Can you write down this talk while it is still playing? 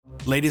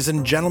Ladies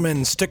and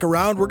gentlemen, stick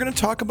around. We're going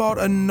to talk about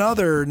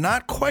another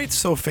not quite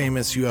so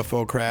famous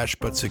UFO crash,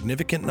 but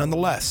significant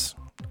nonetheless,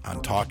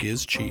 on Talk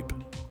is Cheap.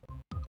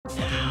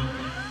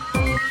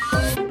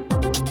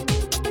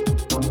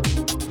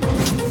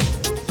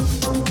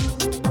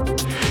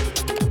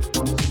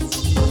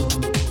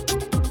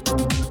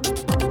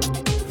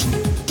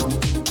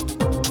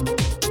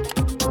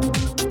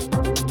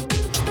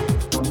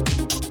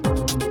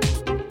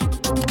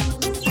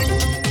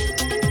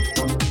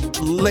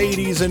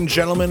 Ladies and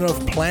gentlemen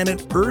of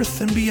planet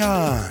Earth and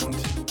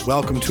beyond,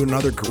 welcome to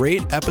another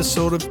great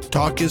episode of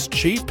Talk is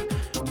Cheap.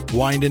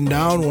 Winding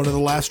down, one of the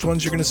last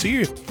ones you're going to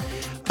see.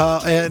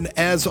 And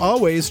as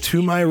always,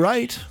 to my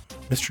right,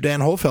 Mr. Dan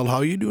Holfeld. How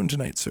are you doing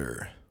tonight,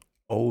 sir?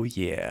 Oh,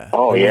 yeah.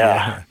 Oh,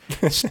 yeah.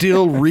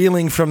 Still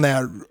reeling from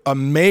that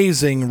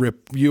amazing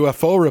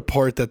UFO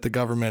report that the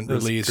government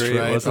released, great,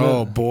 right?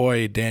 Oh,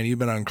 boy, Dan, you've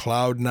been on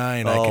cloud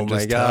nine. I can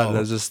just tell.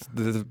 That's just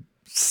the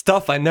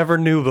stuff I never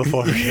knew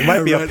before. It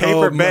might be a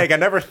paper bag. I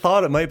never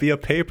thought it might be a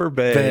paper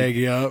bag.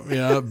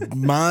 Yeah.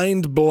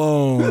 Mind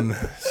blown.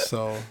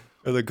 So,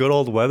 or the good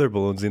old weather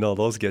balloons,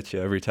 those get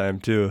you every time,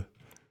 too.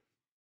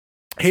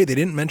 Hey, they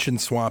didn't mention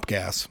swamp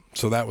gas,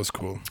 so that was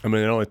cool. I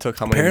mean, it only took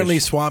how many... Apparently,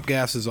 swamp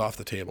gas is off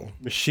the table.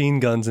 Machine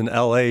guns in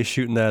L.A.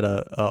 shooting at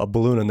a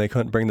balloon, and they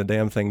couldn't bring the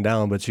damn thing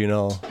down, but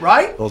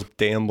right? Those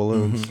damn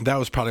balloons. Mm-hmm. That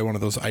was probably one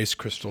of those ice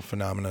crystal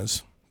phenomena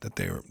that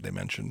they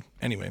mentioned.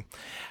 Anyway,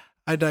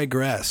 I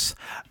digress.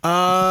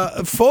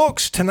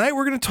 Folks, tonight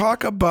we're going to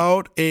talk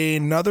about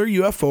another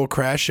UFO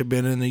crash. I've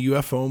been in the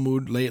UFO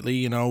mood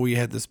lately. We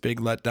had this big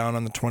letdown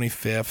on the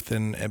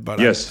 25th, but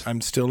yes.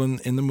 I'm still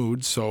in the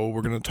mood, so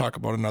we're going to talk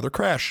about another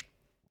crash.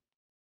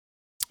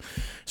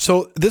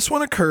 So this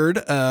one occurred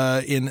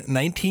in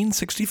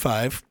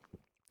 1965,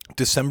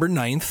 December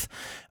 9th,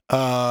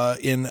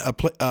 in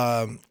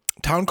a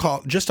town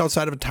just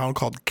outside of a town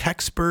called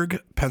Kecksburg,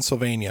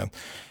 Pennsylvania.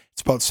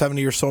 It's about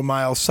 70 or so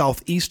miles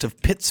southeast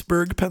of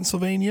Pittsburgh,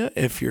 Pennsylvania,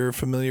 if you're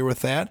familiar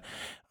with that.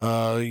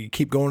 You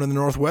keep going in the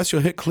northwest,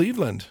 you'll hit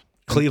Cleveland.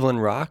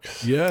 Cleveland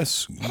rocks?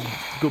 Yes.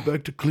 Go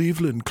back to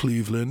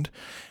Cleveland.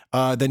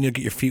 Then you'll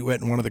get your feet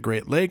wet in one of the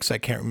Great Lakes. I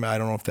can't remember. I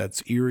don't know if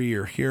that's Erie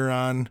or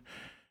Huron.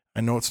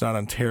 I know it's not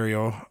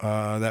Ontario.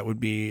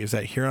 Is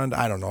that Huron?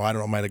 I don't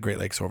know. Might have Great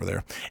Lakes over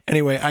there.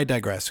 Anyway, I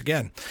digress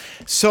again.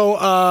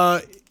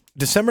 So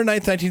December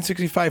 9th,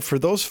 1965, for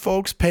those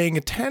folks paying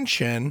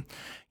attention,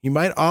 you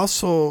might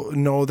also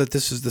know that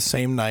this is the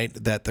same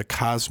night that the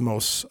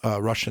Cosmos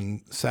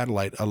Russian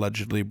satellite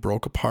allegedly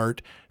broke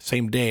apart.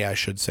 Same day, I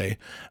should say,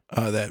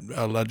 that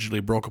allegedly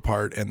broke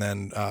apart and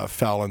then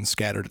fell and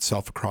scattered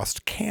itself across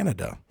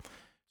Canada.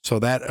 So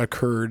that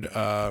occurred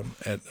at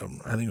I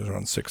think it was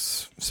around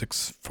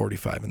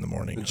 6:45 in the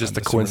morning. Just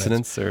a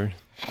coincidence, or?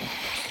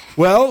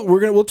 Well,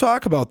 we'll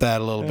talk about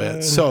that a little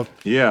bit. So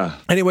yeah.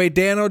 Anyway,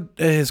 Dano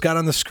has got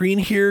on the screen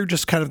here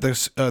just kind of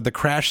the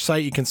crash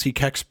site. You can see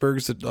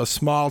Kecksburg's a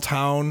small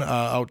town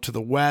out to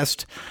the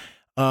west.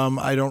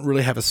 I don't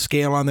really have a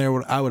scale on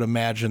there. I would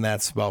imagine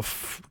that's about,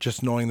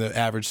 just knowing the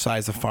average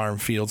size of farm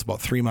fields, about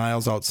 3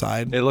 miles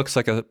outside. It looks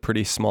like a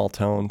pretty small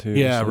town too.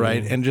 Yeah, so.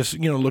 Right. And just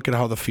look at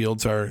how the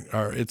fields are.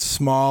 It's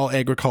small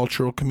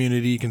agricultural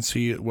community. You can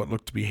see what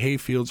look to be hay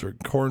fields or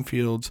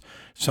cornfields.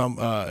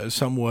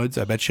 Some woods.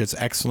 I bet you it's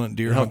excellent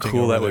deer hunting. How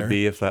cool that would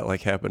be if that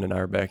happened in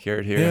our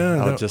backyard here.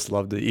 Yeah, I would just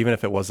love to, even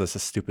if it was just a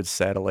stupid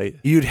satellite.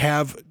 You'd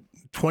have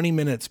 20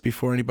 minutes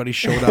before anybody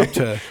showed up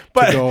to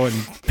go and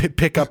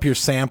pick up your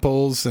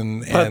samples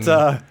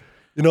but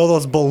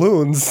those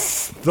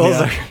balloons,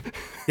 are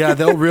yeah,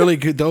 they'll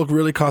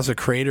really cause a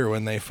crater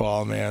when they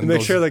fall, man.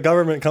 Make sure the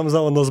government comes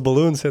out when those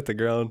balloons hit the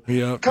ground.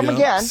 Yeah, come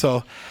again.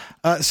 So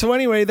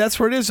anyway, that's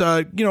where it is.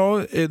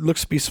 It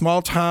looks to be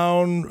small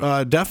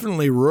town,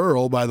 definitely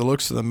rural by the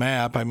looks of the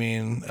map. I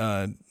mean,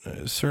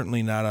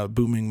 certainly not a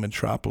booming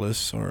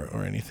metropolis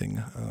or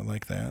anything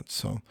like that.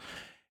 So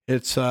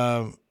it's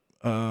right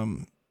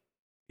down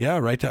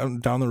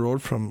the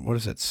road from, what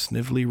is it,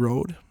 Snively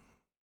Road?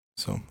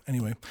 So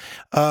anyway,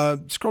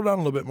 scroll down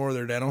a little bit more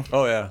there, Dano.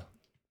 Oh yeah,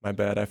 my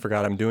bad. I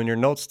forgot I'm doing your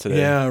notes today.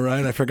 Yeah,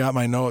 right. I forgot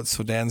my notes,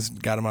 so Dan's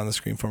got them on the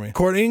screen for me.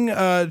 According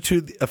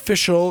to the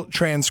official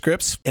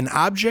transcripts, an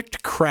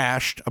object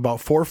crashed about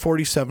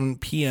 4:47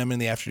 p.m. in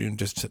the afternoon,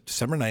 just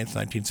December 9th,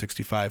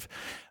 1965.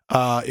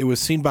 It was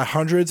seen by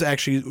hundreds.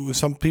 Actually,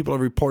 some people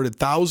have reported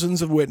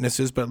thousands of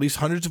witnesses, but at least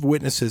hundreds of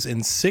witnesses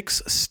in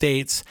 6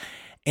 states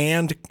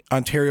and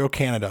Ontario,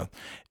 Canada.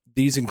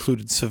 These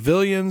included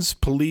civilians,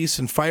 police,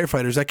 and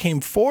firefighters that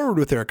came forward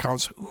with their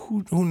accounts.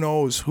 Who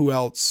knows who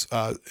else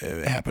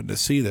happened to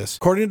see this?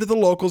 According to the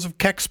locals of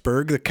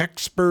Kecksburg, the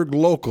Kecksburg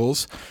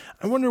locals,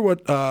 I wonder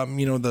what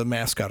the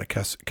mascot of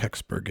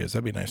Kecksburg is.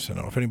 That'd be nice to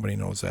know. If anybody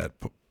knows that,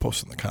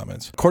 post in the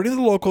comments. According to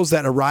the locals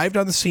that arrived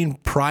on the scene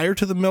prior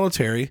to the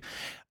military,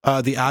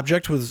 the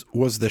object was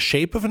the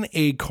shape of an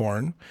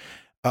acorn,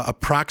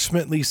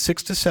 approximately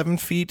 6 to 7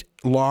 feet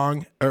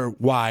long or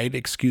wide,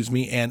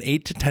 and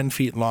 8 to 10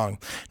 feet long.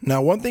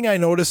 Now, one thing I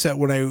noticed that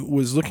when I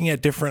was looking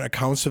at different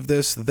accounts of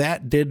this,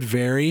 that did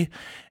vary.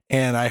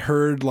 And I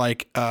heard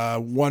like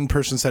one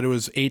person said it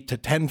was 8 to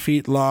 10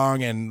 feet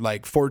long and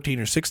like 14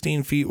 or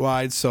 16 feet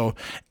wide. So,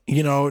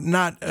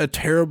 not a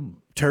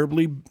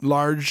terribly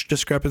large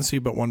discrepancy,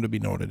 but one to be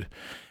noted.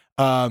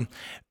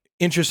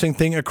 Interesting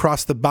thing,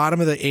 across the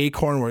bottom of the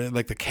acorn, where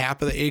like the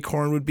cap of the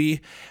acorn would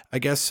be, I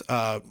guess,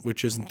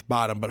 which isn't the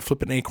bottom, but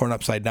flip an acorn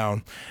upside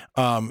down.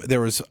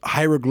 There was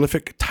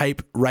hieroglyphic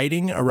type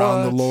writing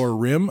around the lower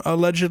rim,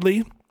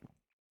 allegedly.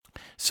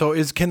 So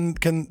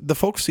can the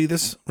folks see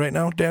this right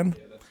now, Dan?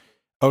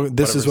 Oh,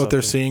 this is what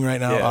they're seeing right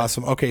now. Yeah.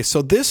 Awesome. Okay,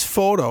 so this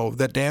photo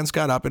that Dan's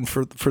got up, and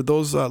for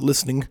those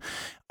listening,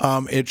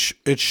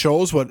 it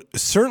shows what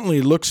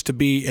certainly looks to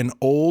be an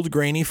old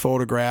grainy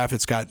photograph.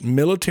 It's got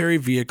military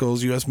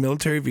vehicles, U.S.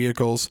 military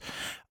vehicles,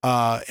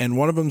 and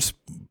one of them's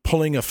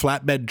pulling a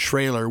flatbed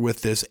trailer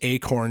with this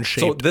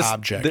acorn-shaped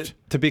object.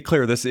 To be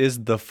clear, this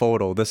is the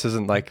photo. This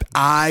isn't like...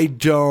 I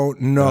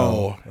don't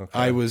know. Oh, okay.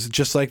 I was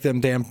just like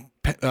them damn...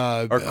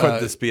 or could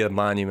this be a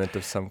monument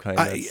of some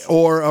kind?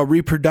 Or a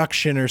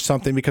reproduction or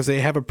something, because they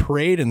have a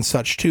parade and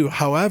such too.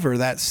 However,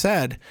 that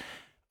said,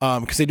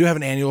 because they do have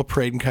an annual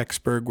parade in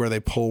Kecksburg where they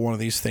pull one of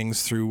these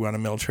things through on a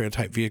military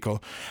type vehicle.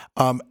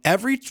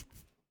 Every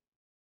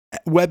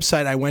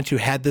website I went to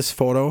had this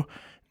photo.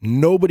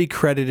 Nobody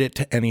credited it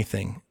to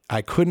anything.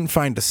 I couldn't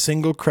find a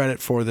single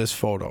credit for this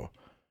photo.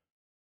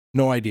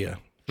 No idea.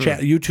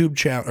 YouTube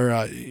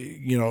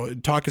or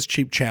Talk is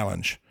Cheap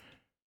challenge.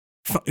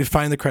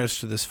 Find the credits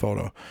to this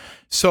photo.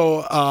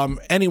 So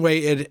anyway,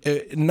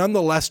 it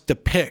nonetheless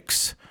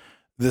depicts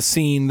the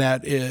scene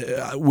that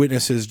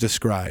witnesses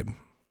describe.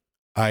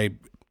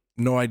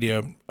 No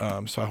idea,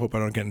 so I hope I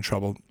don't get in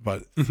trouble.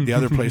 But the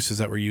other places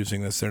that were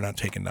using this, they're not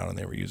taken down, and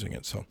they were using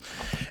it. So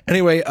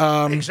anyway,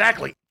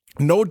 exactly.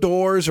 No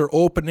doors or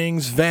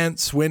openings,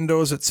 vents,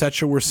 windows,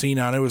 etc. were seen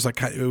on it.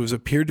 It was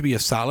appeared to be a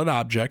solid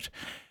object,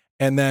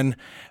 and then.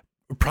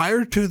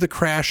 Prior to the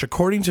crash,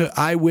 according to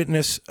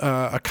eyewitness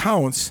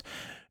accounts,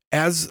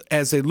 as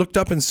they looked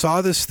up and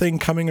saw this thing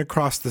coming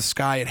across the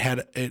sky,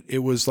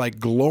 it was like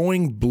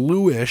glowing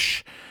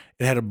bluish.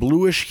 It had a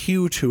bluish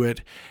hue to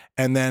it,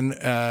 and then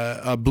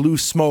a blue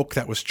smoke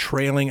that was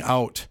trailing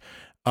out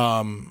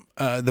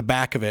the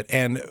back of it.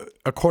 And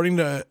according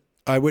to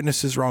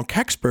eyewitnesses around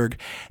Kecksburg,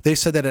 they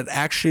said that it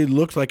actually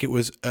looked like it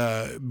was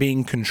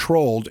being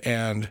controlled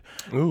and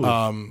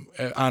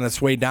on its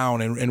way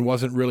down, and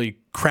wasn't really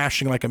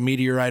crashing like a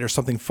meteorite or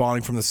something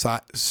falling from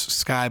the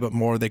sky, but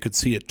more they could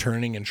see it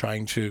turning and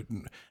trying to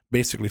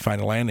basically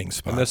find a landing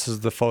spot. And this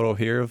is the photo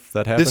here of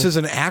that happened? This is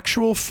an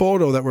actual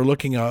photo that we're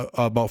looking at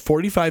about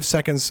 45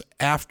 seconds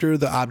after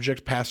the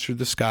object passed through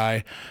the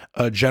sky.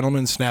 A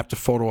gentleman snapped a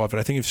photo of it.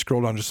 I think you've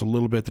scrolled down just a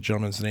little bit, the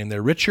gentleman's name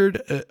there.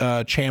 Richard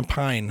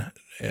Champagne,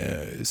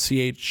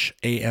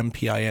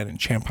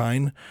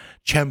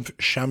 Champin,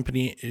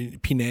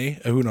 Champagne,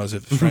 who knows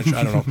if it's French,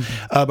 I don't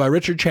know, by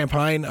Richard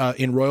Champagne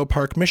in Royal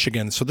Park,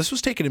 Michigan. So this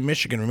was taken in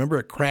Michigan. Remember,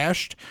 it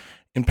crashed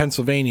in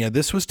Pennsylvania.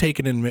 This was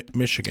taken in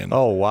Michigan.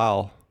 Oh,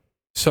 wow.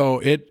 So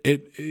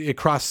it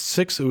crossed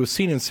it was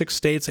seen in 6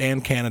 states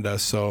and Canada.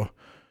 So,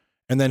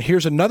 and then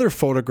here's another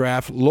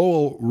photograph.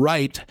 Lowell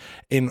Wright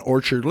in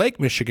Orchard Lake,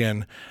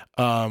 Michigan,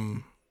 saw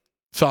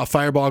a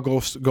fireball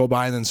go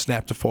by and then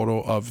snapped a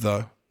photo of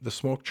the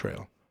smoke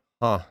trail.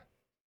 Huh.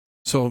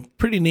 So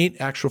pretty neat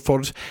actual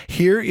photos.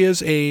 Here is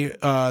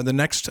the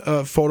next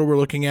photo we're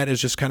looking at is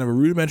just kind of a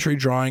rudimentary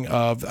drawing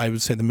of, I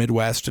would say, the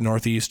Midwest and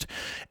Northeast.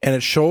 And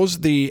it shows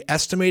the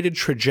estimated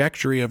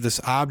trajectory of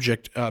this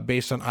object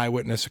based on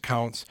eyewitness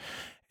accounts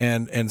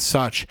and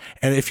such.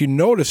 And if you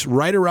notice,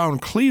 right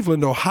around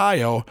Cleveland,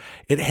 Ohio,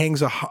 it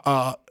hangs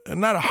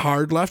not a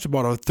hard left,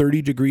 about a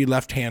 30-degree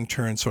left-hand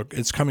turn. So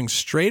it's coming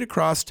straight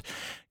across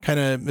kind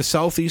of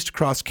southeast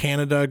across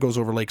Canada, goes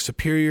over Lake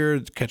Superior,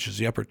 catches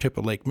the upper tip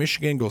of Lake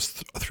Michigan, goes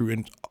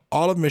through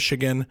all of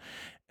Michigan,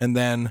 and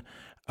then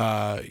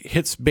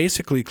hits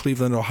basically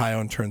Cleveland,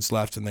 Ohio, and turns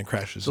left, and then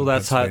crashes. So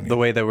that's how the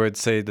way that we would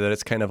say that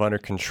it's kind of under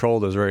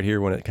control is right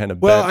here when it kind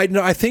of. Well,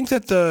 I think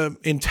that the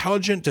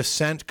intelligent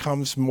descent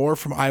comes more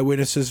from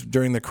eyewitnesses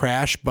during the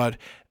crash, but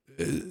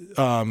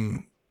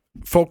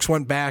folks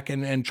went back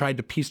and tried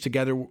to piece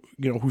together,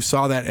 who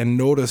saw that and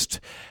noticed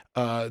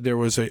there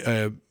was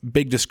a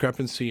big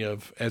discrepancy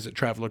as it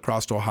traveled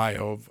across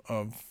Ohio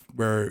of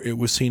where it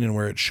was seen and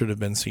where it should have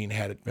been seen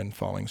had it been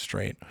falling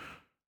straight,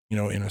 in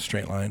a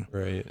straight line.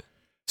 Right.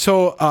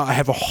 So I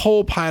have a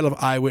whole pile of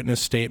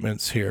eyewitness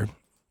statements here.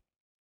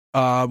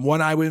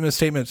 One eyewitness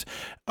statement,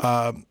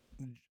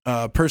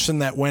 person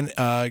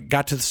that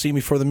got to the scene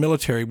before the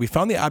military. We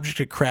found the object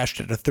had crashed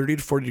at a 30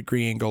 to 40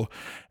 degree angle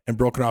and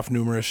broken off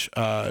numerous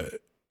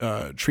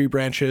tree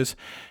branches.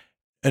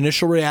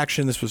 Initial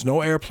reaction: this was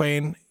no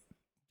airplane.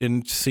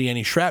 Didn't see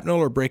any shrapnel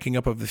or breaking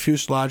up of the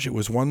fuselage. It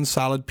was one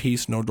solid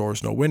piece, no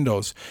doors, no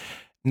windows.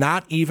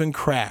 Not even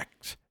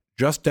cracked,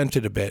 just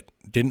dented a bit.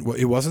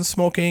 It wasn't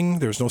smoking.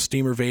 There was no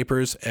steam or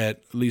vapors,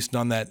 at least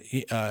none that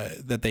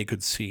they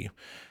could see.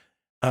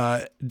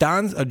 A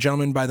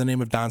gentleman by the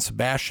name of Don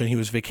Sebastian, he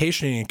was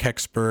vacationing in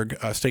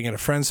Kecksburg, staying at a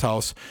friend's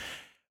house,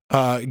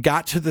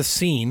 got to the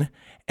scene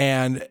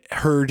and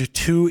heard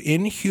 2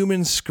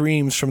 inhuman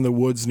screams from the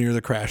woods near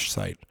the crash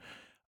site.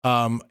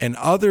 And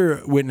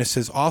other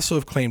witnesses also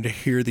have claimed to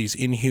hear these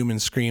inhuman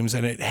screams,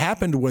 and it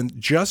happened when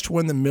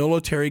the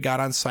military got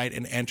on site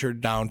and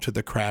entered down to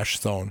the crash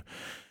zone.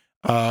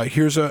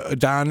 Here's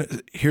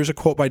a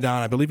quote by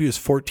Don. I believe he was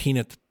 14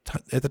 at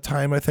the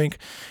time, I think.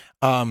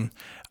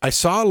 I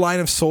saw a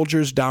line of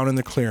soldiers down in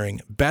the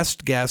clearing.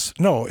 Best guess,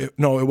 no, it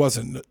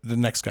wasn't. The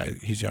next guy,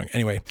 he's young.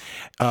 Anyway,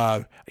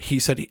 he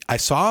said, I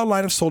saw a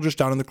line of soldiers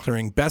down in the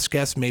clearing. Best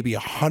guess, maybe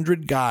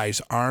 100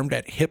 guys armed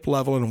at hip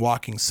level and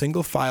walking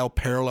single file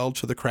parallel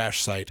to the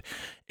crash site.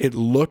 It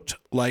looked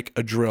like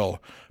a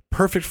drill.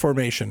 Perfect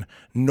formation.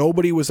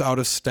 Nobody was out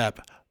of step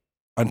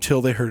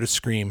until they heard a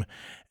scream.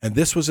 And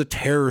this was a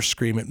terror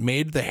scream. It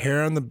made the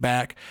hair on the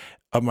back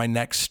of my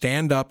neck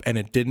stand up, and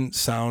it didn't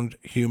sound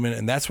human.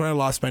 And that's when I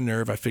lost my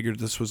nerve. I figured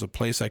this was a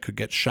place I could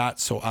get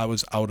shot, so I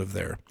was out of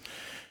there.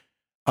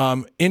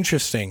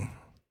 Interesting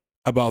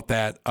about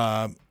that.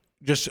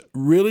 Just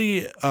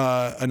really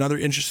another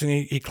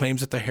interesting, he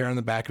claims that the hair on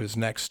the back of his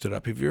neck stood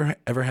up. Have you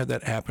ever had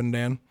that happen,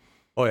 Dan?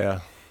 Oh, yeah.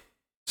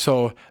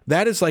 So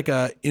that is like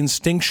a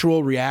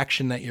instinctual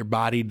reaction that your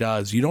body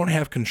does. You don't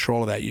have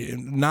control of that.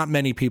 Not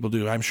many people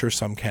do. I'm sure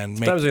some can.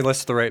 Sometimes when you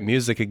listen to the right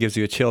music, it gives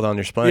you a chill down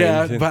your spine.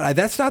 Yeah, but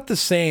that's not the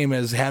same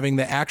as having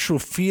the actual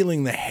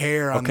feeling the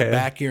hair on the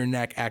back of your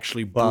neck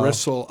actually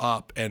bristle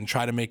up and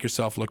try to make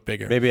yourself look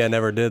bigger. Maybe I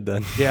never did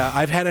then. Yeah,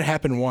 I've had it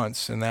happen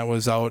once, and that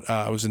was out.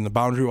 I was in the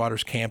Boundary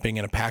Waters camping,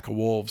 and a pack of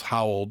wolves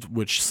howled,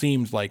 which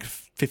seemed like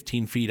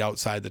 15 feet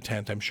outside the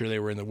tent. I'm sure they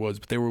were in the woods,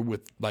 but they were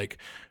with like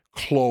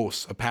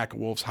close. A pack of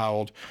wolves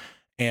howled,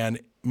 and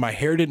my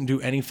hair didn't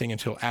do anything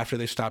until after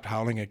they stopped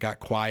howling. It got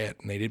quiet,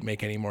 and they didn't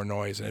make any more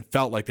noise, and it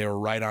felt like they were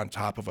right on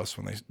top of us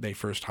when they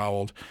first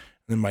howled.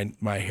 And then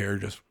my hair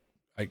just,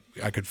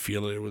 I could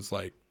feel it. It was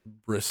like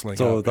bristling.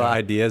 So up, the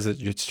idea is it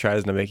just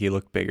tries to make you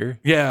look bigger?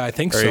 Yeah, I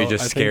think so. Or are you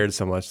just scared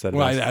so much that?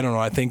 Well, I don't know.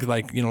 I think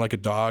like a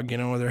dog,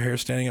 with their hair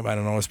standing up. I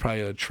don't know. It's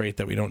probably a trait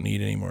that we don't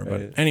need anymore.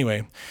 But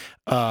anyway,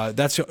 so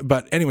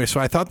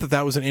I thought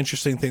that was an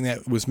interesting thing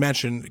that was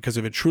mentioned, because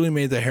if it truly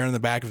made the hair on the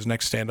back of his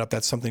neck stand up,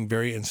 that's something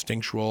very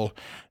instinctual,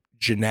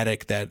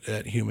 genetic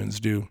that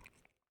humans do.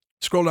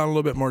 Scroll down a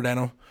little bit more,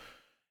 Dano.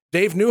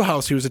 Dave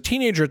Newhouse, he was a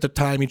teenager at the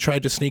time. He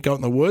tried to sneak out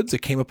in the woods.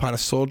 It came upon a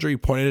soldier. He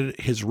pointed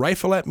his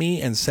rifle at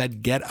me and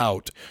said, "Get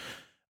out."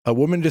 A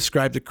woman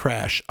described the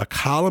crash, a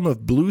column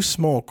of blue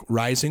smoke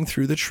rising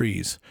through the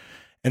trees.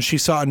 And she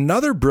saw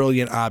another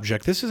brilliant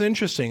object. This is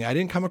interesting. I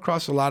didn't come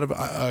across a lot of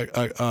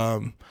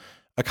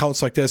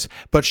accounts like this,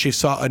 but she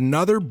saw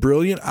another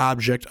brilliant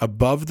object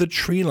above the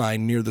tree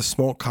line near the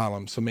smoke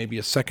column, so maybe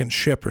a second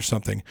ship or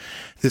something.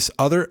 This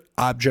other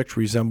object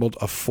resembled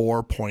a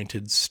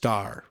 4-pointed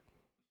star.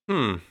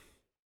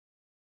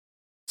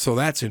 So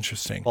that's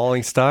interesting.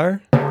 Falling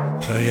star?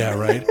 Yeah,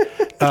 right.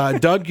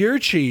 Doug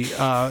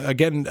Yurchie,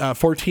 again,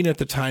 14 at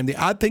the time. The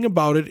odd thing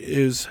about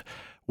it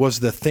was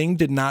the thing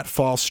did not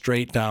fall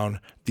straight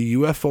down. The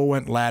UFO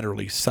went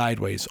laterally,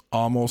 sideways,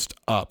 almost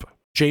up.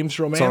 James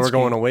Romansky. So we're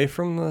going away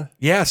from the...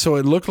 Yeah, so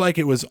it looked like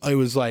it was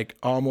like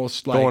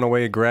almost like... Going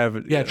away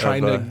gravity. Yeah,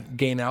 trying to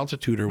gain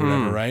altitude or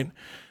whatever, right?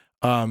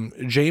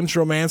 James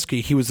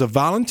Romansky, he was a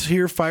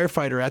volunteer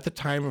firefighter at the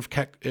time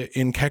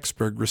in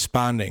Kecksburg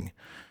responding.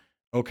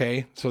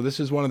 Okay, so this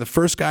is one of the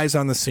first guys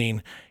on the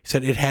scene. He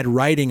said it had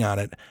writing on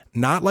it,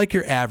 not like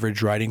your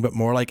average writing, but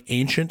more like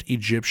ancient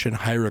Egyptian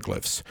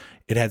hieroglyphs.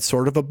 It had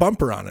sort of a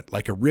bumper on it,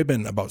 like a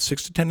ribbon about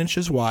 6 to 10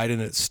 inches wide,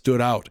 and it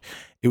stood out.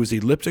 It was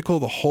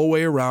elliptical the whole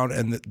way around,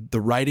 and the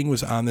writing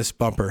was on this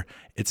bumper.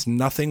 It's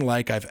nothing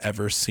like I've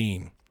ever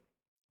seen.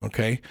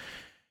 Okay?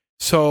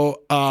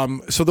 So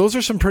those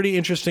are some pretty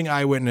interesting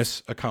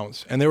eyewitness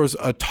accounts, and there was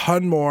a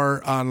ton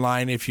more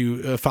online. If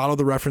you follow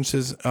the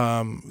references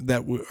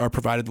that are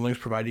provided, the links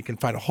provided, you can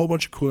find a whole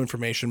bunch of cool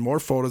information, more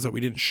photos that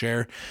we didn't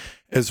share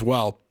as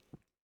well.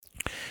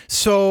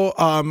 So,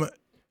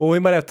 well, we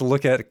might have to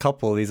look at a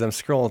couple of these. I'm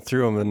scrolling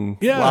through them, and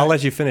yeah, I'll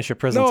let you finish your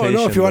presentation.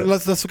 No, if you want,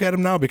 let's look at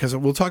them now, because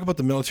we'll talk about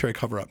the military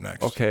cover-up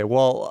next. Okay,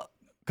 well,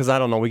 because I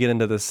don't know, we get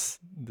into this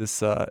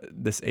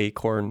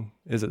acorn.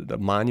 Is it the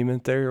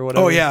monument there or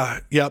whatever? Oh yeah.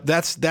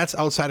 That's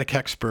outside of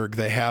Kecksburg.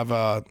 They have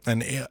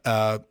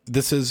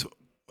this is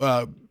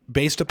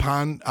based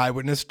upon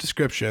eyewitness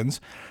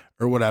descriptions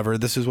or whatever.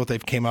 This is what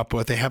they've came up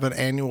with. They have an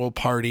annual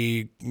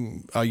party,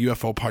 a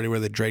UFO party, where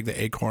they drag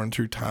the acorn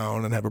through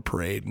town and have a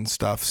parade and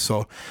stuff.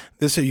 So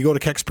you go to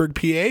Kecksburg,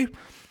 PA.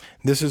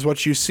 This is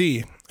what you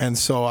see. And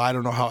so I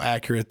don't know how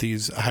accurate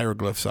these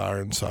hieroglyphs are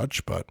and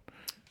such, but.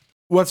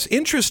 What's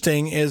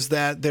interesting is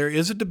that there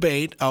is a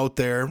debate out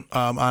there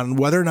on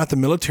whether or not the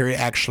military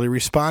actually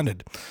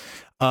responded.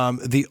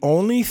 The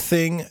only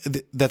thing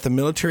that the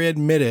military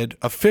admitted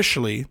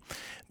officially,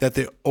 that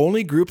the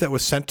only group that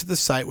was sent to the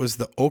site was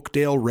the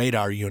Oakdale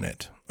Radar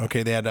Unit.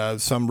 Okay, they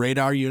had some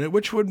radar unit,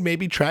 which would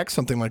maybe track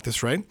something like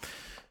this, right?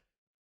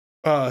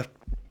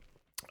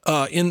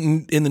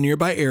 In the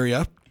nearby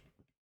area,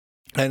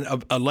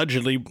 and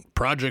allegedly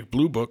Project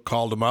Blue Book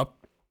called them up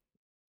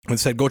and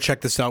said, "Go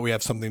check this out. We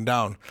have something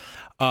down."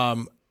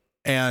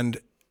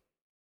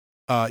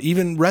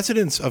 Even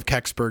residents of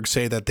Kecksburg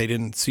say that they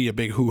didn't see a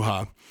big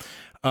hoo-ha.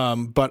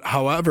 But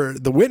however,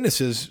 the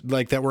witnesses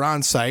like that were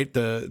on site,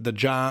 John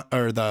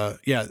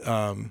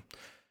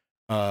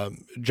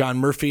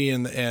Murphy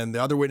and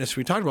the other witness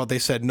we talked about, they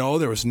said no,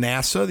 there was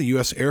NASA, the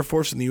U.S. Air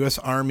Force, and the U.S.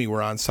 Army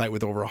were on site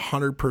with over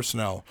 100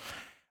 personnel.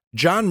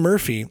 John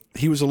Murphy,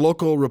 he was a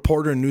local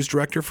reporter and news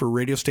director for a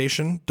radio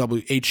station,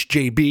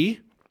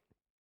 WHJB,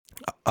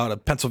 out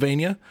of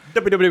Pennsylvania.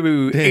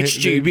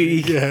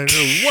 WHJB.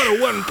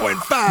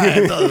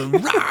 101.5, The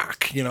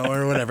Rock,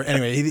 or whatever.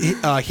 Anyway,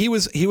 he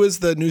was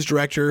the news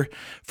director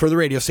for the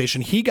radio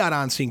station. He got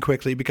on scene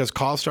quickly because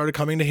calls started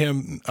coming to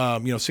him.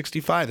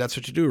 65, that's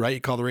what you do, right?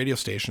 You call the radio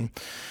station.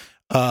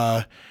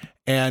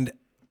 And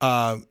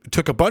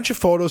took a bunch of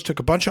photos, took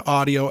a bunch of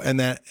audio, and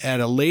then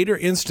at a later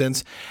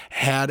instance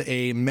had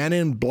a Men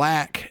in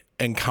Black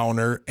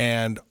encounter,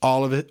 and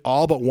all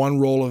but one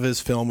roll of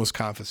his film was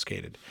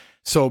confiscated.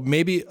 So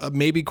maybe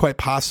quite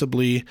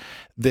possibly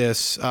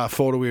this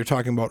photo we were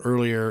talking about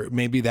earlier,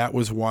 maybe that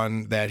was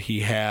one that he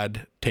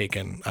had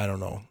taken. I don't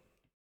know.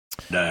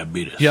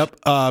 Diabetes.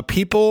 Yep.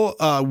 People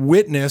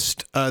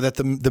witnessed that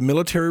the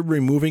military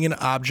removing an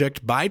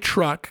object by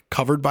truck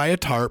covered by a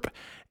tarp,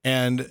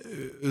 and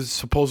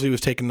supposedly was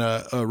taken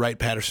to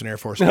Wright-Patterson Air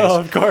Force Base. No,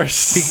 of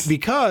course.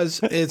 Because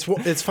it's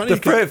funny.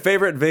 The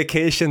favorite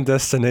vacation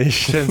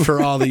destination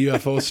for all the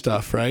UFO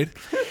stuff, right?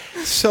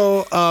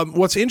 So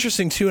what's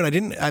interesting too,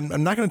 and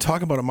I'm not going to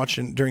talk about it much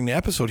during the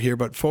episode here,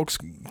 but folks,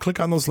 click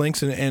on those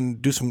links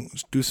and do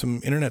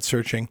some internet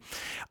searching.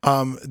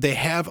 They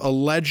have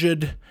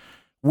alleged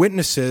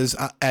witnesses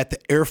at the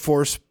Air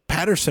Force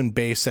Patterson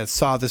base that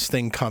saw this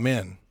thing come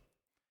in.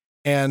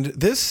 And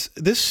this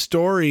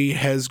story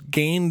has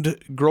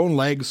grown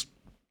legs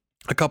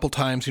a couple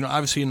times.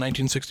 Obviously in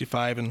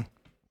 1965 and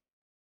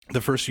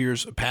the first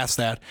years past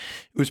that,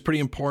 it was pretty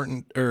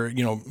important, or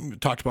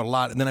talked about a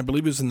lot. And then I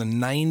believe it was in the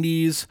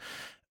 90s,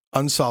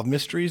 Unsolved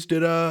Mysteries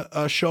did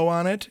a show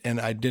on it, and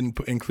I didn't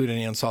include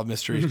any Unsolved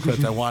Mysteries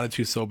clips. I wanted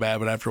to so bad,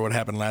 but after what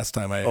happened last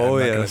time, I'm not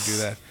going to do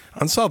that.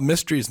 Unsolved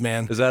Mysteries,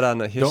 man. Is that on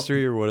the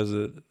history or what is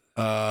it?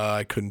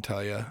 I couldn't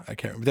tell you. I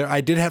can't remember.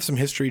 I did have some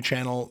History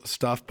Channel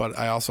stuff, but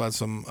I also had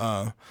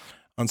some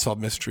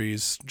Unsolved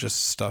Mysteries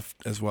just stuff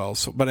as well.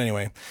 So, but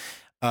anyway,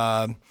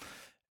 so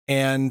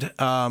in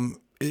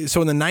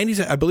the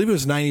 90s, I believe it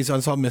was 90s,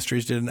 Unsolved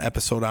Mysteries did an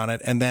episode on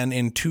it, and then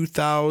in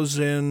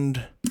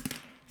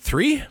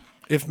 2003,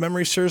 if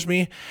memory serves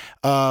me,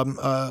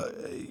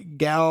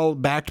 gal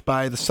backed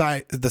by the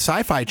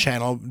Sci-Fi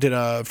Channel did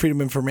a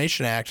Freedom of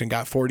Information Act and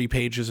got 40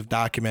 pages of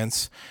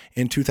documents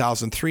in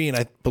 2003. And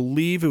I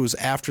believe it was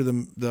after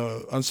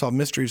the Unsolved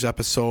Mysteries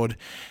episode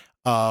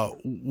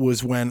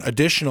was when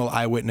additional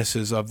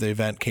eyewitnesses of the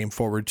event came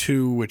forward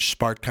too, which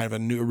sparked kind of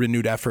a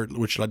renewed effort,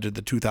 which led to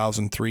the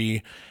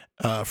 2003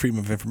 Freedom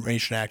of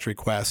Information Act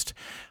request.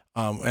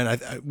 And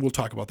we'll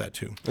talk about that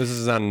too. This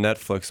is on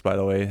Netflix, by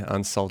the way,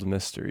 Unsolved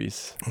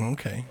Mysteries.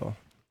 Okay. So,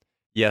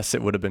 yes,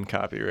 it would have been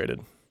copyrighted.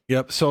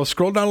 Yep. So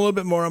scroll down a little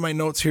bit more on my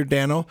notes here,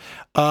 Dano.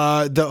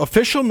 The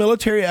official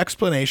military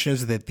explanation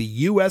is that the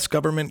U.S.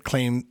 government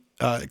claims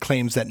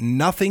that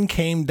nothing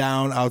came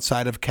down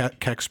outside of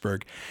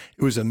Kecksburg.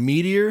 It was a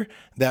meteor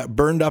that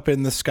burned up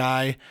in the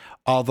sky,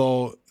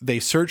 although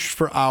they searched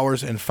for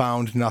hours and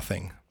found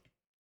nothing.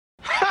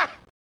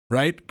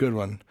 Right? Good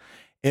one.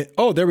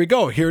 There we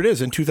go. Here it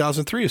is. In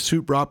 2003, a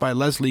suit brought by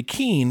Leslie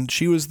Keene.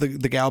 She was the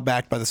gal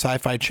backed by the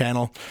Sci-Fi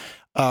Channel.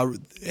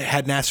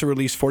 Had NASA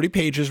release 40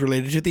 pages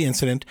related to the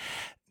incident.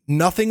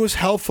 Nothing was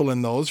helpful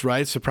in those,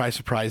 right? Surprise,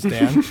 surprise,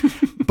 Dan.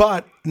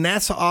 But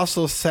NASA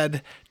also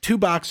said 2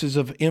 boxes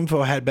of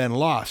info had been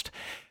lost.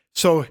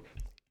 So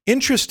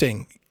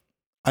interesting.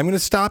 I'm going to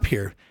stop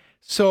here.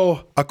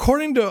 So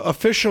according to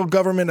official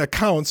government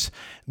accounts,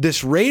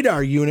 this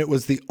radar unit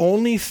was the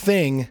only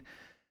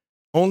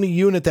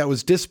unit that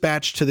was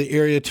dispatched to the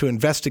area to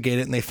investigate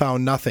it, and they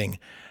found nothing.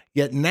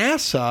 Yet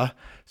NASA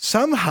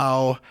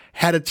somehow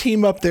had a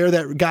team up there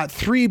that got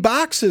 3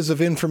 boxes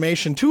of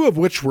information, 2 of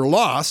which were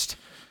lost,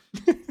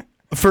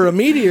 for a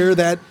meteor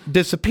that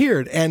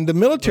disappeared. And the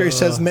military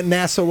says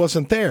NASA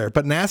wasn't there,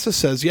 but NASA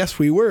says, yes,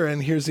 we were,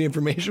 and here's the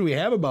information we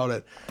have about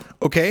it.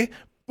 Okay?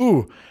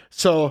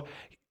 So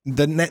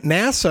the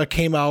NASA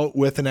came out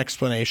with an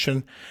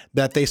explanation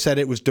that they said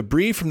it was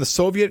debris from the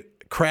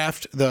Soviet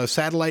craft, the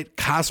satellite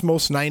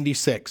Cosmos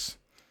 96,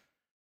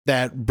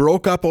 that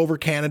broke up over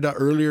Canada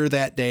earlier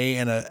that day,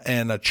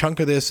 and a chunk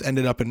of this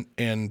ended up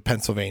in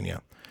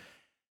Pennsylvania.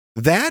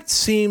 That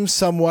seems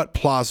somewhat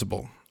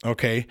plausible.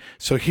 Okay,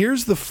 so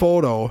here's the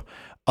photo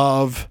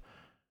of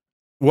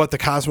what the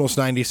Cosmos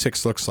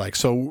 96 looks like.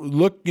 So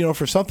look,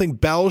 for something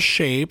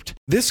bell-shaped,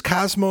 this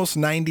Cosmos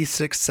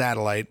 96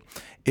 satellite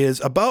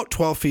is about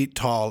 12 feet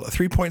tall,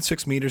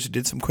 3.6 meters. It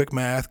did some quick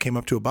math, came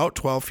up to about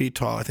 12 feet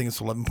tall. I think it's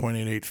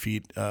 11.88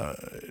 feet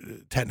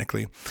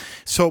technically.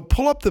 So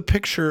pull up the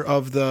picture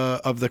of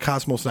the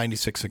Cosmos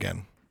 96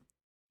 again,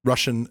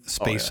 Russian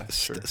space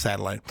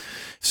satellite.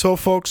 So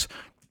folks,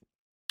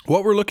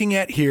 What we're looking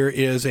at here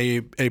is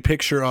a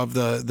picture of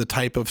the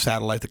type of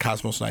satellite, the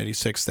Cosmos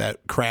 96,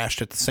 that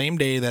crashed at the same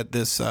day that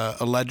this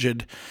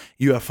alleged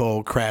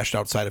UFO crashed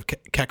outside of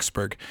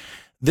Kecksburg.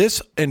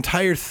 This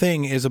entire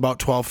thing is about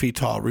 12 feet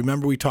tall.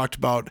 Remember, we talked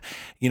about,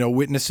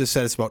 witnesses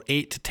said it's about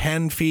 8 to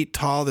 10 feet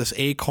tall, this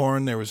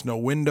acorn. There was no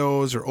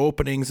windows or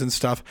openings and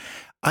stuff.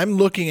 I'm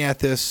looking at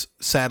this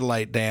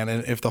satellite, Dan,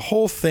 and if the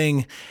whole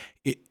thing,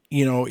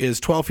 is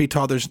 12 feet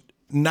tall, there's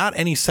not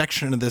any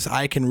section of this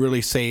I can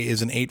really say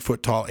is an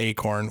 8-foot tall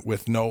acorn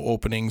with no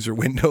openings or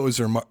windows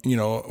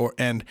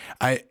and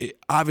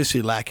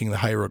obviously lacking the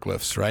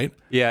hieroglyphs, right?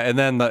 Yeah, and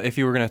then if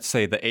you were going to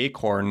say the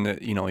acorn,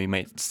 you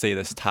might say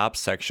this top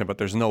section, but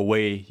there's no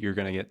way you're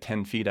going to get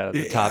 10 feet out of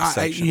the top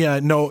section.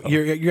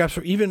 You're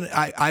absolutely. Even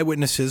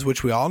eyewitnesses,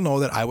 which we all know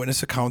that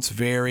eyewitness accounts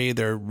vary,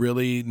 they're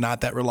really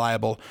not that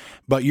reliable.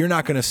 But you're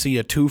not going to see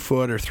a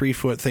 2-foot or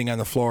 3-foot thing on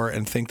the floor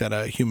and think that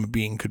a human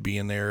being could be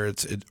in there.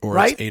 It's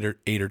 8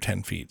 or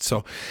 10 feet.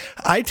 So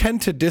I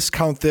tend to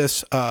discount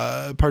this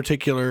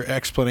particular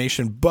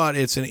explanation, but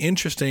it's an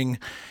interesting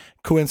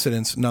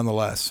coincidence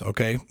nonetheless,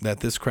 okay, that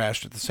this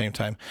crashed at the same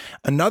time.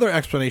 Another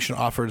explanation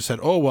offered said,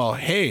 oh, well,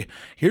 hey,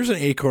 here's an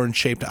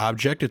acorn-shaped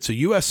object. It's a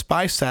U.S.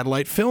 spy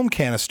satellite film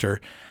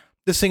canister.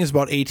 This thing is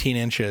about 18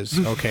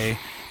 inches, okay?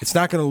 It's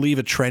not going to leave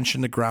a trench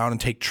in the ground and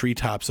take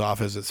treetops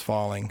off as it's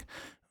falling,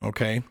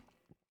 okay?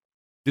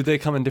 Do they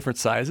come in different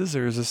sizes,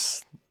 or is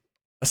this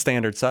a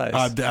standard size?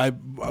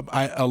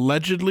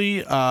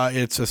 Allegedly,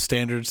 it's a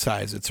standard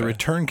size. It's a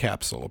return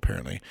capsule,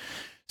 apparently.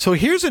 So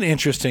here's an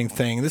interesting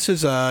thing. This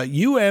is a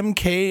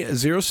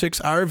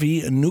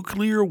UMK-06RV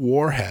nuclear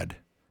warhead.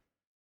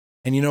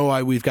 And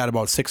we've got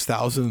about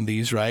 6,000 of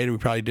these, right? We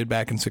probably did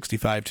back in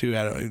 65 too,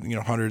 had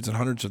hundreds and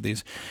hundreds of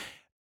these.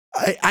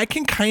 I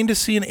can kind of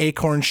see an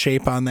acorn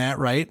shape on that,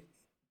 right,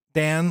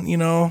 Dan?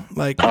 Maybe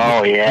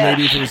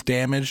if it was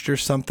damaged or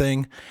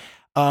something.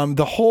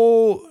 The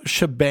whole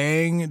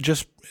shebang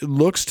just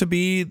looks to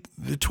be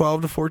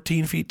 12 to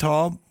 14 feet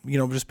tall,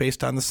 just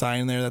based on the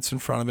sign there that's in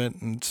front of it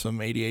and some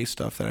ADA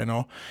stuff that I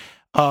know.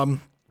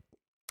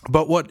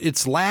 But what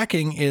it's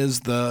lacking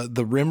is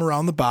the rim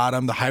around the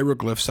bottom, the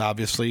hieroglyphs,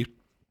 obviously.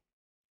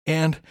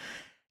 And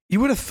you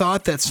would have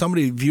thought that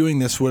somebody viewing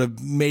this would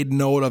have made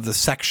note of the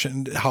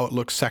section, how it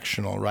looks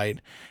sectional, right?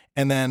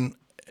 And then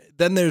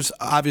there's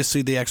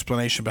obviously the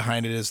explanation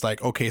behind it is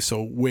like, okay,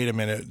 so wait a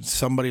minute,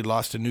 somebody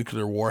lost a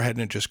nuclear warhead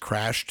and it just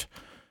crashed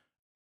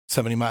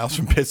 70 miles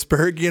from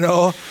Pittsburgh,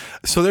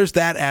 So there's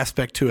that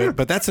aspect to it.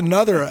 But that's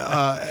another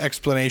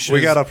explanation.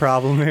 We got a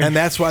problem here. And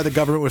that's why the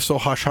government was so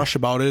hush-hush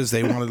about it, is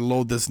they wanted to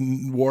load this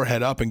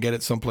warhead up and get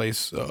it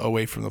someplace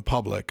away from the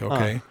public,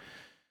 okay?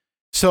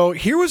 So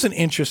here was an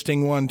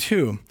interesting one,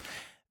 too.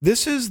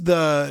 This is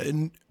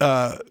the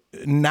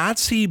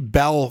Nazi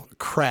Bell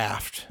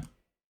craft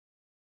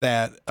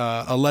that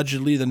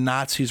allegedly the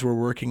Nazis were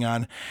working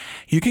on.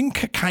 You can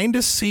kind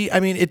of see,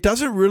 it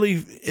doesn't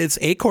really, it's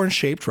acorn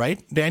shaped,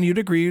 right? Dan, you'd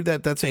agree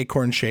that that's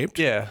acorn shaped?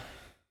 Yeah.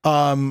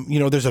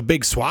 There's a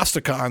big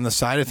swastika on the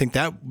side. I think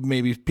that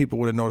maybe people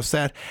would have noticed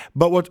that.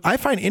 But what I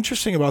find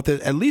interesting about this,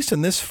 at least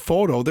in this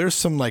photo, there's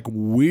some like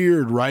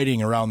weird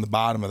writing around the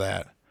bottom of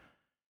that.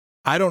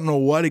 I don't know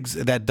what,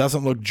 that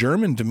doesn't look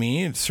German to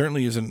me. It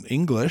certainly isn't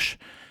English.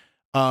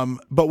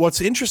 But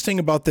what's interesting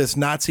about this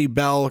Nazi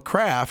Bell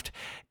craft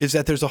is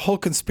that there's a whole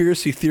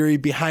conspiracy theory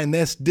behind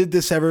this. Did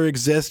this ever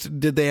exist?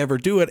 Did they ever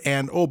do it?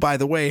 And, oh, by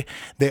the way,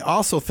 they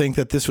also think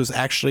that this was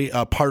actually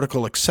a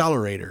particle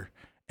accelerator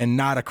and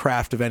not a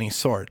craft of any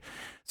sort.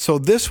 So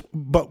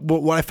but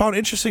what I found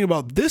interesting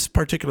about this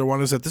particular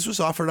one is that this was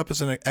offered up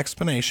as an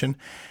explanation.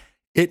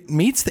 It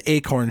meets the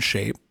acorn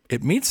shape.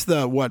 It meets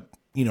the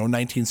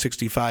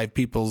 1965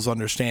 people's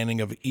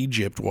understanding of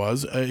Egypt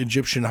was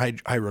Egyptian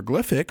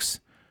hieroglyphics.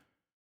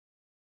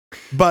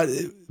 But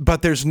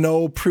there's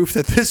no proof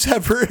that this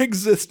ever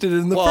existed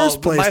in the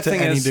first place to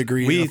any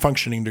degree, a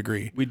functioning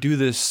degree. We do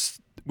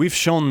this. We've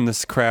shown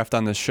this craft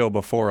on this show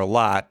before a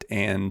lot,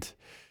 and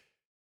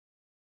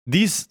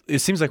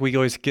it seems like we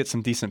always get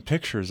some decent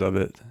pictures of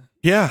it.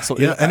 Yeah, so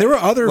yeah. And there were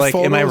other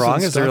photos. Am I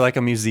wrong? Is there like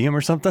a museum or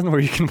something where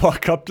you can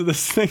walk up to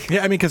this thing?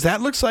 Yeah, because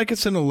that looks like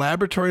it's in a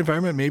laboratory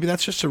environment. Maybe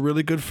that's just a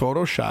really good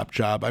Photoshop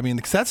job.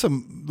 Because that's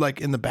in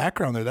the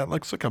background there, that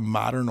looks like a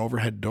modern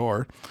overhead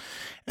door.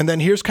 And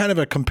then here's kind of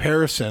a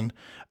comparison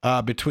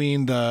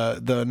between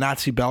the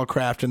Nazi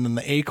Bellcraft and then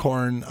the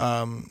Acorn,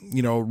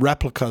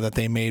 replica that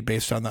they made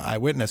based on the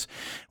eyewitness.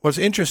 What's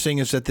interesting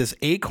is that this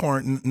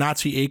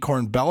Nazi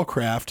Acorn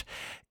Bellcraft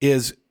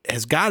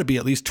has got to be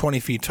at least 20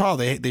 feet tall.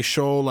 They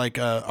show like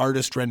a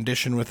artist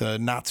rendition with a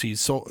Nazi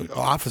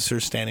officer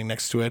standing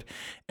next to it,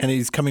 and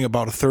he's coming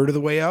about a third of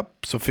the way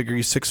up. So figure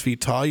he's 6 feet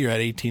tall. You're at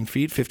 18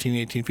 feet, 15,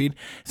 18 feet.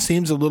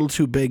 Seems a little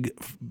too big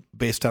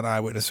based on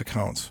eyewitness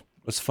accounts.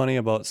 What's funny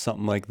about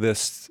something like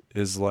this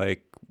is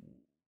like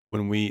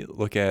when we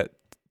look at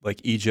like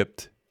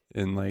Egypt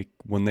and like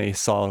when they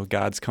saw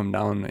gods come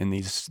down in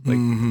these like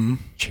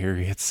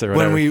chariots or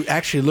whatever. When we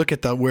actually look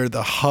at where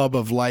the hub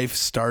of life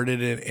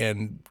started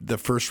and the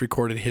first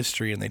recorded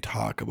history, and they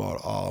talk about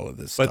all of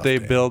this stuff.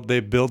 But they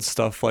build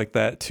stuff like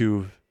that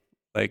to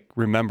like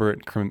remember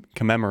it,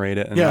 commemorate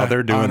it, and now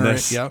they're doing honor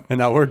this, it, yep. and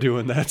now we're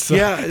doing that. So.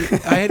 Yeah,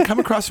 I had come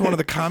across one of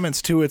the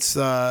comments too. It's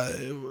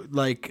kind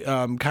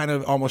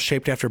of almost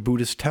shaped after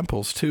Buddhist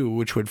temples too,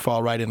 which would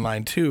fall right in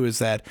line too. Is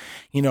that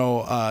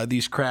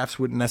these crafts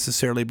wouldn't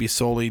necessarily be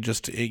solely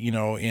just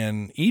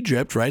in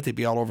Egypt, right? They'd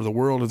be all over the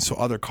world, and so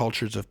other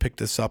cultures have picked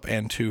this up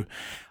and to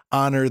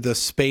honor the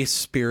space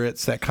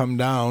spirits that come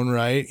down,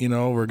 right?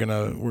 We're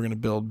gonna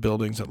build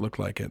buildings that look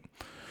like it.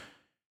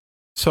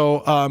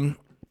 So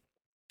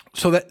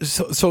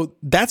So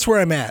that's where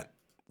I'm at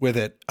with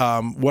it.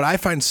 What I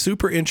find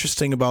super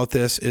interesting about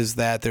this is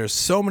that there's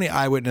so many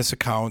eyewitness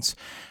accounts,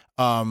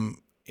 and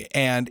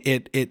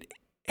it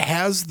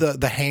has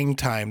the hang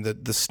time,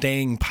 the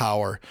staying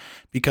power,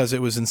 because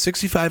it was in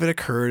 1965 it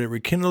occurred. It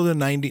rekindled in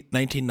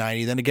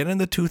 1990, then again in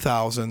the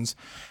 2000s.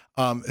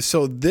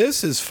 So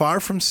this is far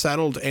from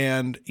settled,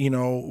 and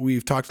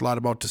we've talked a lot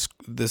about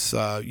this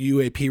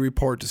UAP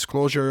report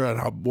disclosure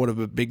and what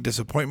a big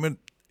disappointment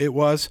it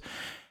was.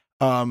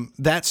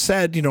 That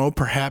said,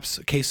 perhaps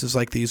cases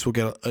like these will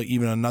get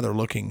even another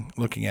looking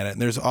at it.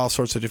 And there's all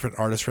sorts of different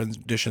artist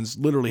renditions.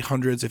 Literally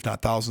hundreds, if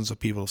not thousands, of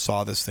people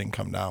saw this thing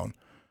come down.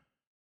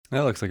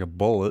 That looks like a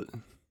bullet.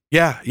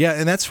 Yeah,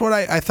 and that's what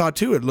I thought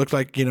too. It looked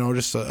like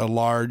just a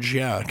large,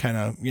 kind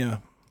of.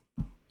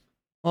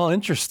 Well,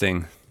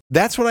 interesting.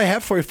 That's what I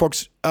have for you,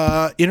 folks.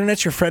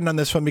 Internet's your friend on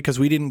this one because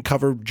we didn't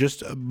cover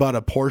just but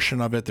a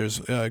portion of it. There's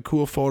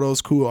cool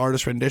photos, cool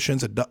artist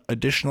renditions,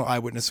 additional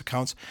eyewitness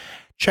accounts.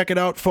 Check it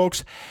out,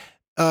 folks.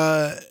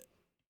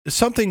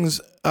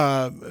 Something's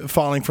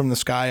falling from the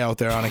sky out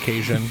there on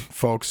occasion,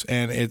 folks,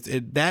 and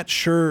that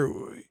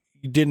sure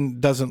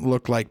doesn't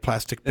look like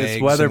plastic bags.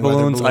 It's weather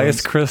balloons,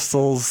 ice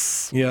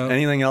crystals,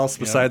 anything else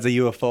besides a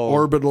UFO.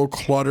 Orbital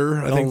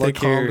clutter, I think they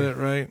called it,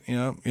 right?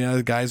 Yeah,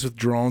 the guys with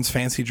drones,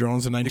 fancy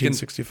drones in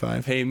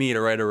 1965. Pay me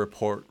to write a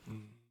report.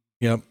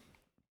 Yep.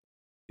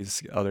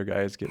 These other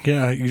guys get.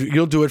 Yeah,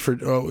 you'll do it for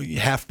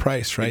half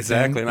price, right?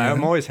 Exactly.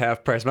 I'm always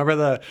half price.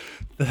 Remember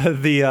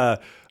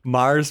the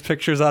Mars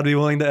pictures I'd be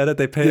willing to edit?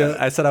 They pay. Yeah.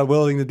 I said I'm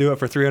willing to do it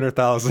for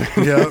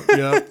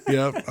 $300,000.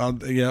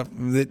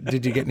 Yep.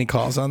 Did you get any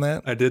calls on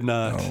that? I did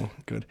not. Oh,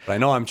 good. But I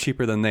know I'm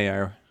cheaper than they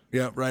are.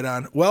 Yeah, right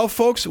on. Well,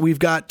 folks, we've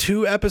got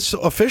 2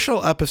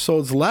 official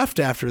episodes left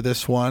after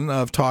this one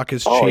of Talk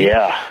is Cheap. Oh,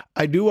 yeah.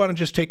 I do want to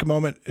just take a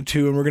moment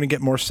to, and we're going to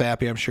get more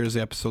sappy, I'm sure, as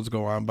the episodes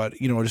go on, but,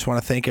 I just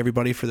want to thank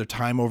everybody for their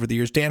time over the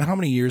years. Dan, how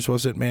many years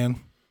was it, man?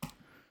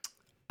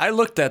 I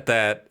looked at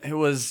that. It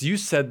was, you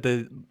said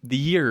the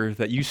year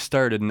that you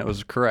started, and it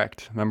was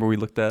correct. Remember we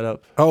looked that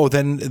up? Oh,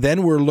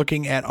 then we're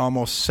looking at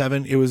almost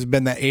 7. It was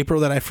been that April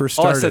that I first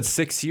started. Oh, I said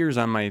 6 years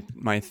on my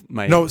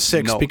No,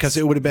 6 notes. because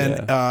it would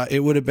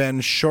have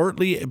been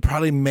shortly,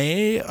 probably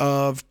May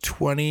of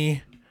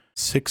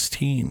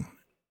 2016.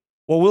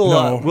 Well,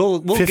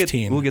 we'll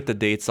 15. We'll get the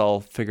dates all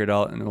figured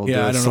out, and we'll do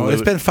a I don't know.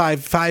 It's been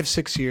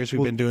 5-6 years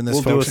we've been doing this.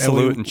 We'll folks. do a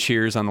salute and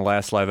cheers on the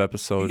last live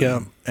episode. Yeah,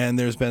 and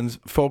there's been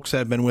folks that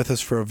have been with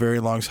us for a very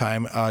long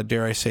time.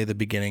 Dare I say the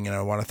beginning? And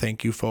I want to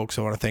thank you folks.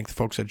 I want to thank the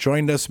folks that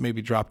joined us,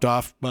 maybe dropped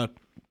off, but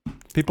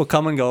people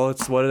come and go.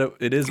 It's what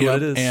it is. What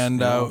it is. And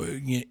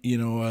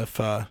if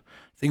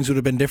things would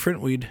have been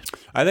different,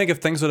 I think if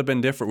things would have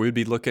been different, we'd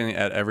be looking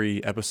at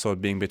every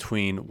episode being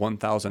between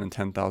 1,000 and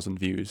 10,000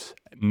 views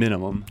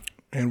minimum.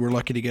 And we're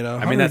lucky to get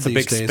 100. I mean, that's a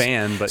big days.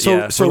 Span, but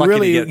so we're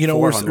really,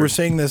 we're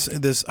saying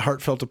this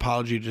heartfelt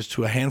apology just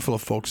to a handful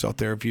of folks out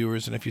there,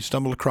 viewers. And if you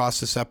stumble across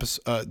this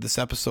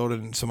episode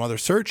and some other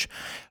search,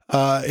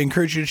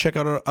 encourage you to check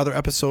out our other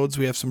episodes.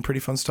 We have some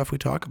pretty fun stuff we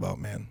talk about,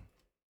 man.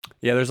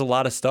 Yeah, there's a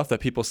lot of stuff that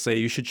people say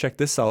you should check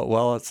this out.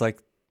 Well, it's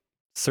like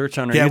search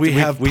on our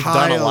YouTube. We've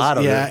done a lot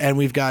of it. Yeah, and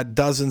we've got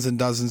dozens and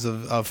dozens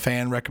of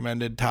fan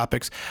recommended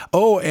topics.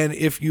 Oh, and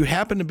if you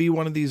happen to be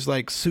one of these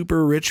like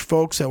super rich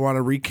folks that want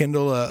to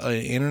rekindle an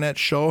internet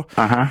show,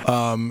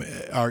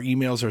 our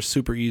emails are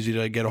super easy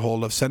to get a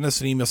hold of. Send us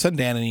an email. Send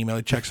Dan an email.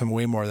 He checks them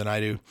way more than I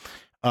do.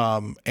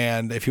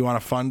 And if you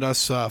want to fund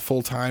us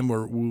full time,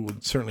 we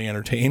would certainly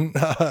entertain.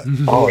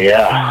 Oh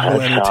yeah,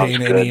 we'll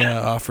entertain any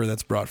offer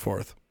that's brought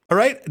forth. All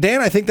right,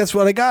 Dan, I think that's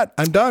what I got.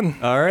 I'm done.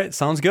 All right,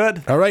 sounds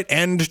good. All right,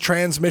 end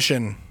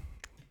transmission.